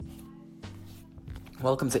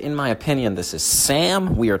Welcome to In My Opinion. This is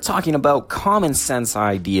Sam. We are talking about common sense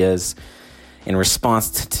ideas in response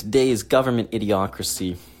to today's government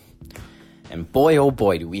idiocracy. And boy, oh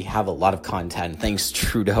boy, do we have a lot of content. Thanks,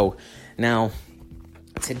 Trudeau. Now,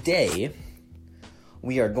 today,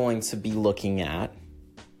 we are going to be looking at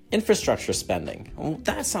infrastructure spending. Well,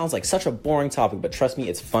 that sounds like such a boring topic, but trust me,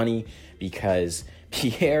 it's funny because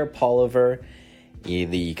Pierre Poilievre,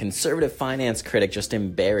 the conservative finance critic, just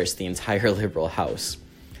embarrassed the entire Liberal House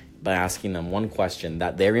by asking them one question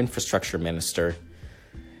that their infrastructure minister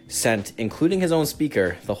sent, including his own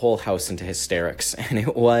speaker, the whole House into hysterics. And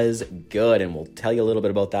it was good, and we'll tell you a little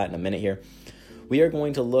bit about that in a minute here. We are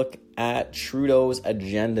going to look at Trudeau's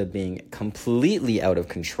agenda being completely out of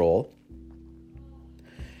control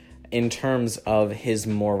in terms of his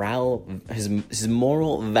moral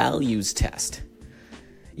values test.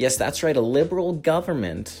 Yes, that's right, a liberal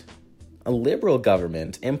government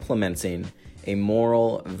implementing a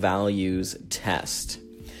moral values test.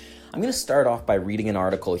 I'm going to start off by reading an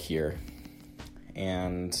article here,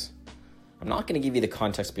 and I'm not going to give you the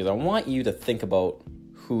context because I want you to think about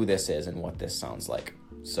who this is and what this sounds like.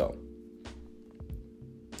 So,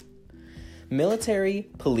 military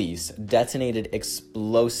police detonated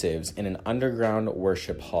explosives in an underground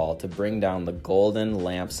worship hall to bring down the Golden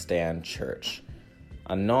Lampstand Church,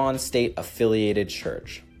 a non-state affiliated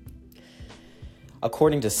church.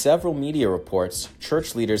 According to several media reports,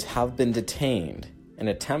 church leaders have been detained, and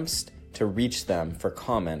attempts to reach them for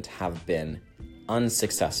comment have been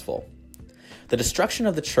unsuccessful. The destruction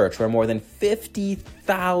of the church, where more than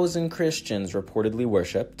 50,000 Christians reportedly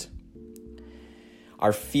worshipped,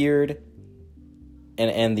 are feared,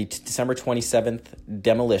 and the December 27th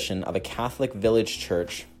demolition of a Catholic village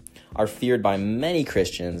church are feared by many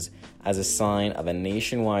Christians as a sign of a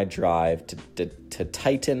nationwide drive to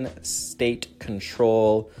tighten state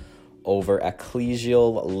control over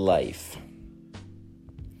ecclesial life.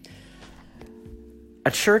 A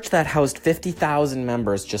church that housed 50,000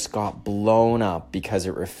 members just got blown up because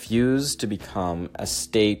it refused to become a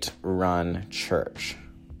state-run church.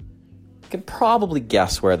 You can probably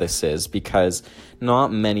guess where this is because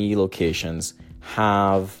not many countries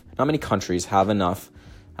have enough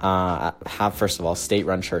first of all,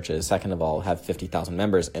 state-run churches. Second of all, have 50,000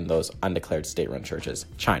 members in those undeclared state-run churches.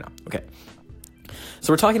 China. Okay.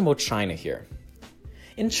 So we're talking about China here.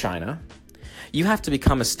 In China, you have to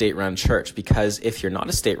become a state-run church because if you're not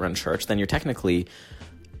a state-run church, then you're technically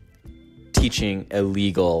teaching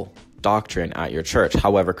illegal doctrine at your church.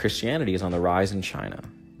 However, Christianity is on the rise in China,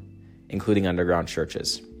 including underground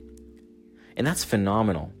churches. And that's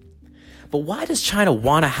phenomenal. But why does China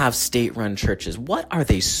want to have state-run churches? What are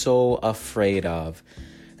they so afraid of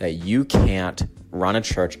that you can't run a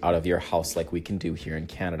church out of your house like we can do here in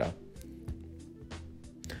Canada?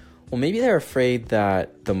 Well, maybe they're afraid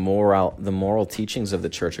that the moral teachings of the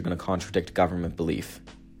church are going to contradict government belief.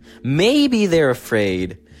 Maybe they're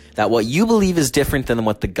afraid that what you believe is different than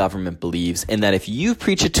what the government believes, and that if you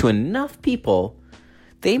preach it to enough people,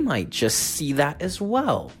 they might just see that as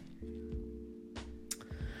well.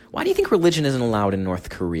 Why do you think religion isn't allowed in North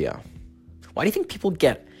Korea? Why do you think people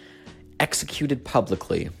get executed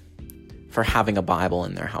publicly for having a Bible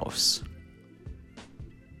in their house?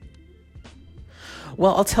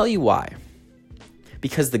 Well, I'll tell you why.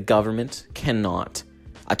 Because a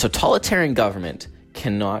totalitarian government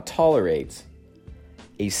cannot tolerate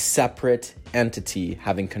a separate entity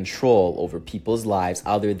having control over people's lives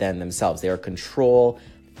other than themselves. They are control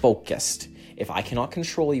focused. If I cannot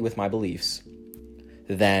control you with my beliefs,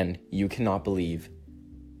 then you cannot believe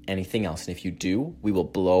anything else. And if you do, we will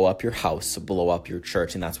blow up your house, blow up your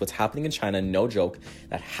church. And that's what's happening in China. No joke.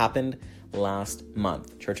 That happened last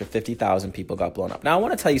month. Church of 50,000 people got blown up. Now, I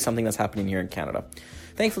want to tell you something that's happening here in Canada.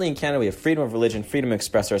 Thankfully, in Canada, we have freedom of religion, freedom to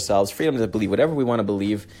express ourselves, freedom to believe whatever we want to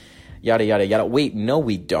believe, yada, yada, yada. Wait, no,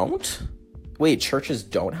 we don't? Wait, churches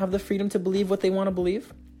don't have the freedom to believe what they want to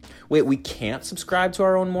believe? Wait, we can't subscribe to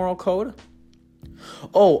our own moral code?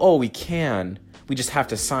 Oh, we can. We just have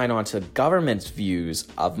to sign on to government's views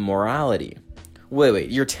of morality. Wait,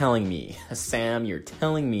 you're telling me, Sam,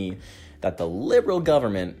 that the liberal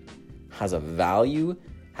government has a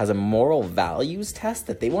moral values test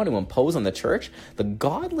that they want to impose on the church? The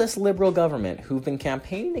godless liberal government who've been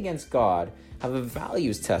campaigning against God have a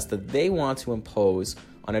values test that they want to impose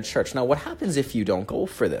on a church. Now, what happens if you don't go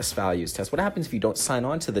for this values test? What happens if you don't sign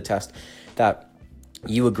on to the test that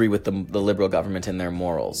you agree with the liberal government and their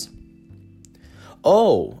morals?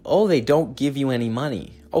 Oh, they don't give you any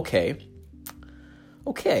money. Okay,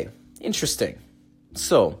 interesting.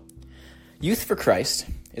 So, Youth for Christ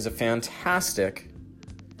is a fantastic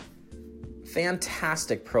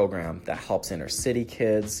fantastic program that helps inner city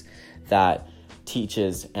kids, that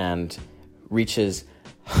teaches and reaches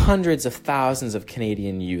hundreds of thousands of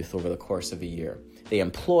Canadian youth over the course of a year. They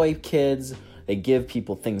employ kids. They give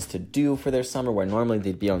people things to do for their summer where normally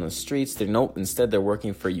they'd be on the streets. Instead, they're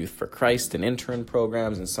working for Youth for Christ and intern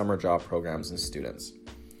programs and summer job programs and students.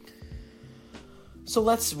 So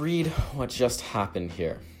let's read what just happened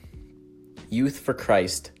here. Youth for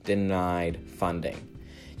Christ denied funding.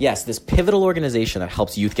 Yes, this pivotal organization that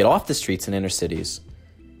helps youth get off the streets in inner cities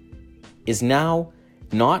is now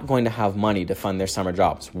not going to have money to fund their summer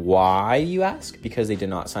jobs. Why, you ask? Because they did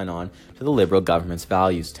not sign on to the Liberal government's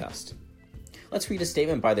values test. Let's read a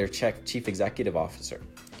statement by their chief executive officer.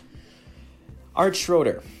 Art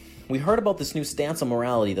Schroeder, we heard about this new stance on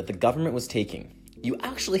morality that the government was taking. You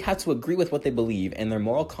actually had to agree with what they believe and their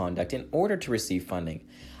moral conduct in order to receive funding.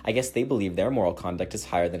 I guess they believe their moral conduct is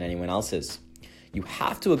higher than anyone else's. You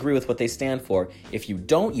have to agree with what they stand for. If you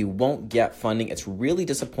don't, you won't get funding. It's really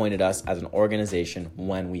disappointed us as an organization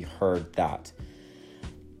when we heard that.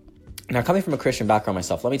 Now, coming from a Christian background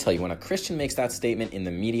myself, let me tell you, when a Christian makes that statement in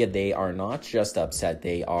the media, they are not just upset,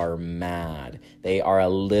 they are mad. They are a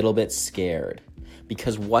little bit scared.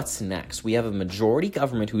 Because what's next? We have a majority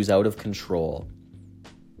government who's out of control.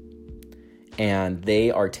 And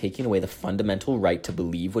they are taking away the fundamental right to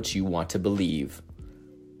believe what you want to believe.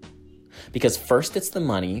 Because first it's the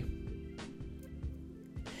money,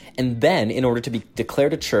 and then in order to be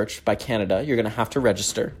declared a church by Canada, you're going to have to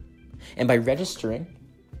register. And by registering,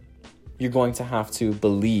 you're going to have to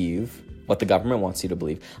believe what the government wants you to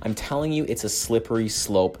believe. I'm telling you, it's a slippery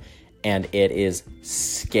slope, and it is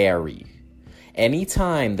scary.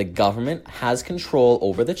 Anytime the government has control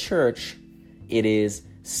over the church, it is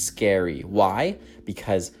scary. Why?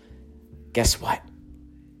 Because guess what?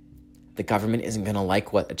 The government isn't going to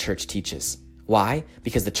like what a church teaches. Why?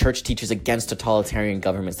 Because the church teaches against totalitarian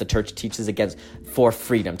governments. The church teaches for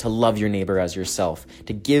freedom, to love your neighbor as yourself,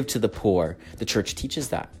 to give to the poor. The church teaches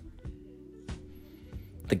that.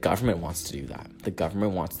 The government wants to do that. The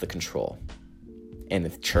government wants the control. And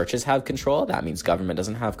if churches have control, that means government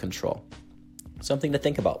doesn't have control. Something to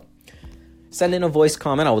think about. Send in a voice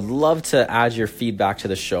comment. I would love to add your feedback to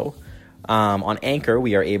the show. On Anchor,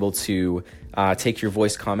 we are able to take your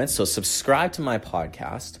voice comments. So subscribe to my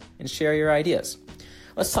podcast and share your ideas.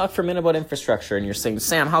 Let's talk for a minute about infrastructure. And you're saying,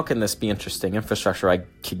 Sam, how can this be interesting? Infrastructure, I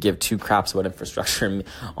could give two craps about infrastructure. And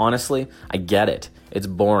honestly, I get it. It's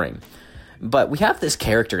boring. But we have this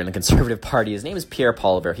character in the Conservative Party. His name is Pierre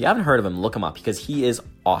Poilievre. If you haven't heard of him, look him up because he is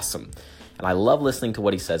awesome. And I love listening to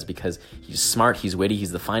what he says because he's smart, he's witty,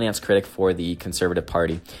 he's the finance critic for the Conservative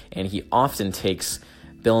Party. And he often takes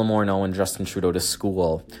Bill Morneau and Justin Trudeau to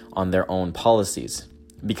school on their own policies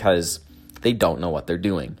because they don't know what they're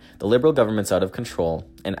doing. The Liberal government's out of control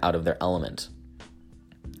and out of their element.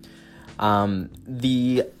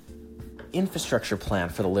 The infrastructure plan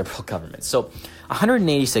for the Liberal government. So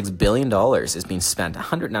 $186 billion is being spent.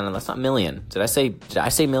 No, that's not million. Did I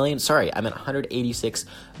say million? Sorry, I meant $186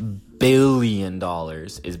 billion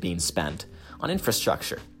is being spent on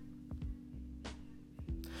infrastructure.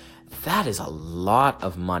 That is a lot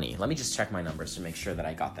of money. Let me just check my numbers to make sure that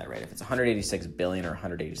I got that right. If it's 186 billion or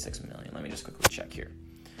 186 million, let me just quickly check here.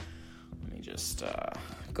 Let me just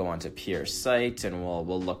go onto Pierre's site and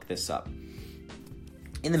we'll look this up.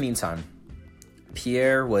 In the meantime,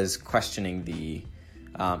 Pierre was questioning the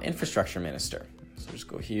infrastructure minister. So just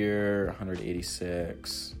go here,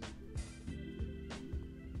 186.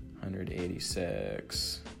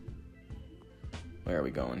 Where are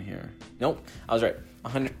we going here? Nope, I was right.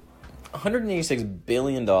 $186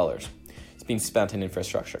 billion is being spent in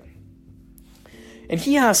infrastructure. And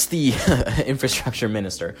he asked the infrastructure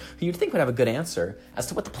minister, who you'd think would have a good answer, as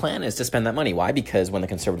to what the plan is to spend that money. Why? Because when the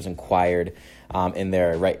Conservatives inquired in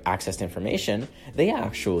their right access to information, they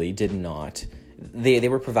actually did not. They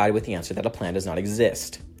were provided with the answer that a plan does not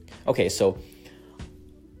exist. Okay, so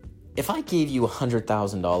if I gave you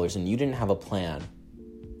 $100,000 and you didn't have a plan,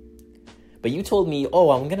 but you told me, I'm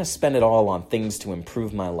going to spend it all on things to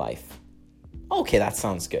improve my life. Okay, that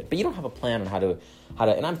sounds good. But you don't have a plan on how to,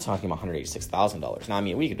 and I'm talking about $186,000. Now, I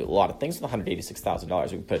mean, we could do a lot of things with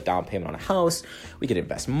 $186,000. We could put a down payment on a house. We could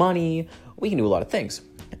invest money. We can do a lot of things.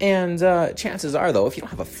 And chances are, though, if you don't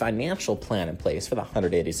have a financial plan in place for the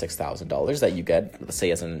 $186,000 that you get, let's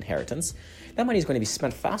say as an inheritance, that money is going to be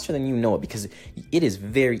spent faster than you know it because it is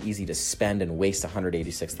very easy to spend and waste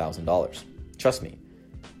 $186,000. Trust me.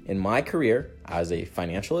 In my career as a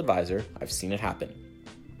financial advisor, I've seen it happen.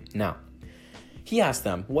 Now, he asked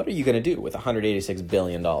them, what are you going to do with $186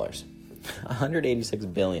 billion?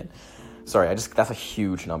 $186 billion. Sorry, that's a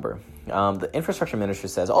huge number. The infrastructure minister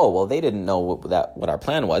says, oh, well, they didn't know what our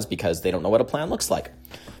plan was because they don't know what a plan looks like.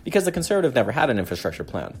 Because the Conservative never had an infrastructure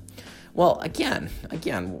plan. Well, again,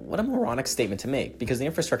 what a moronic statement to make, because the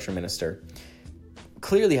infrastructure minister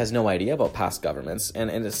clearly has no idea about past governments, and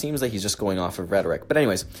it seems like he's just going off of rhetoric. But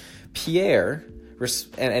anyways, Pierre,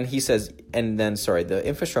 and he says, the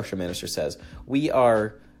infrastructure minister says, we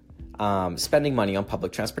are spending money on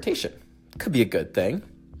public transportation. Could be a good thing.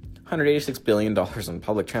 $186 billion on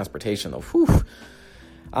public transportation, though. Whew.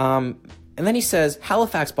 And then he says,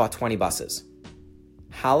 Halifax bought 20 buses.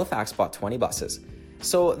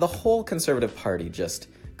 So the whole Conservative Party just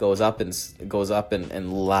goes up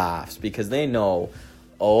and laughs, because they know,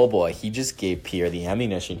 oh boy, he just gave Pierre the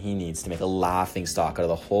ammunition he needs to make a laughing stock out of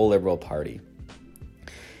the whole Liberal Party.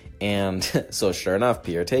 And so sure enough,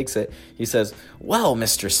 Pierre takes it. He says, well,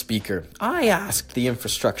 Mr. Speaker, I asked the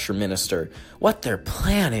infrastructure minister what their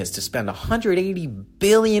plan is to spend $180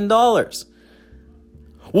 billion. Well,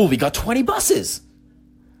 we got 20 buses.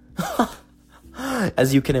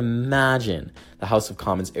 As you can imagine, the House of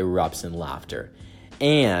Commons erupts in laughter.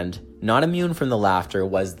 And not immune from the laughter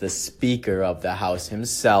was the Speaker of the House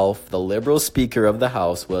himself. The Liberal Speaker of the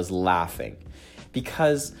House was laughing,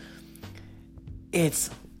 because it's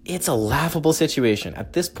a laughable situation.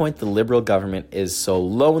 At this point, the Liberal government is so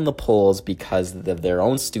low in the polls because of their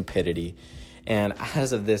own stupidity. And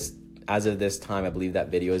as of this time, I believe that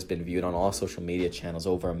video has been viewed on all social media channels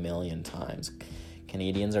over 1 million times.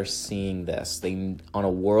 Canadians are seeing this. On a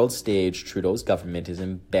world stage, Trudeau's government is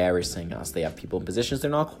embarrassing us. They have people in positions they're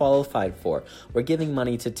not qualified for. We're giving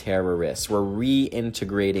money to terrorists. We're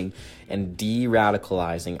reintegrating and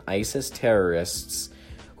de-radicalizing ISIS terrorists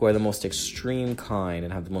who are the most extreme kind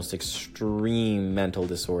and have the most extreme mental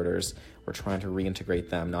disorders. We're trying to reintegrate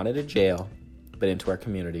them, not into jail, but into our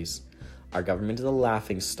communities. Our government is a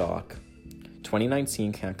laughingstock.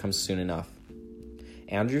 2019 can't come soon enough.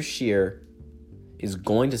 Andrew Scheer is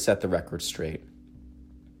going to set the record straight.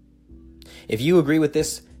 If you agree with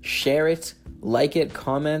this, share it, like it,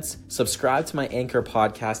 comments, subscribe to my Anchor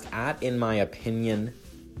podcast at In My Opinion.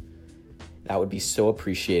 That would be so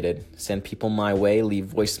appreciated. Send people my way, leave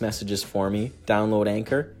voice messages for me, download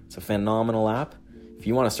Anchor. It's a phenomenal app. If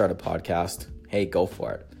you want to start a podcast, hey, go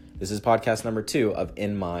for it. This is podcast number 2 of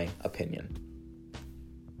In My Opinion.